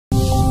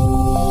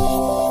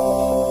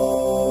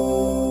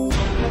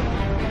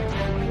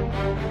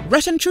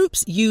Russian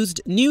troops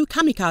used new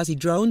kamikaze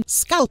drone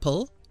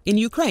Scalpel in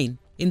Ukraine.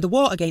 In the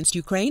war against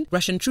Ukraine,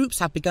 Russian troops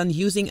have begun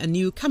using a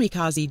new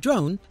kamikaze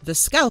drone, the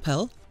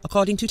Scalpel,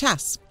 according to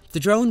TASS. The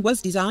drone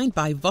was designed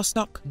by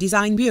Vostok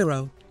Design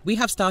Bureau. We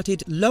have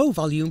started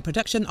low-volume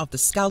production of the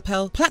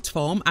Scalpel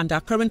platform and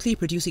are currently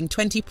producing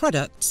 20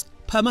 products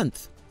per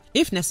month.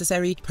 If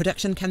necessary,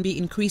 production can be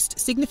increased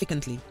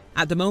significantly.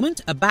 At the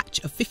moment, a batch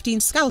of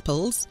 15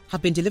 Scalpels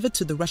have been delivered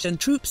to the Russian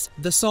troops,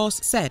 the source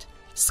said.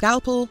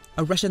 Scalpel,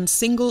 a Russian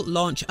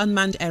single-launch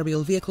unmanned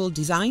aerial vehicle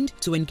designed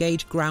to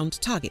engage ground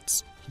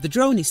targets. The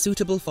drone is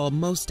suitable for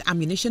most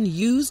ammunition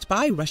used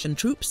by Russian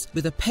troops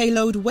with a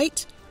payload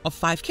weight of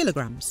 5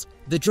 kilograms.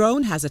 The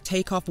drone has a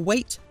takeoff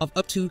weight of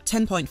up to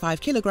 10.5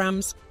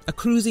 kilograms, a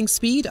cruising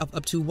speed of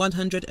up to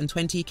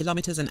 120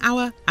 kilometers an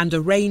hour, and a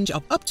range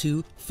of up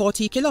to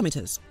 40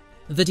 kilometers.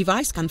 The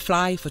device can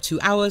fly for 2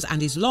 hours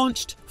and is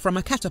launched from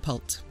a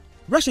catapult.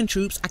 Russian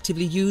troops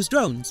actively use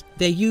drones.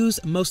 They use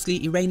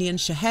mostly Iranian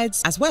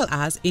Shaheds as well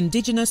as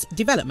indigenous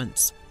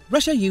developments.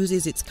 Russia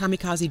uses its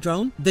kamikaze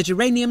drone, the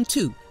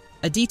Geranium-2.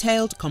 A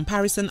detailed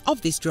comparison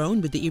of this drone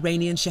with the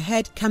Iranian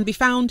Shahed can be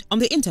found on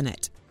the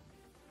internet.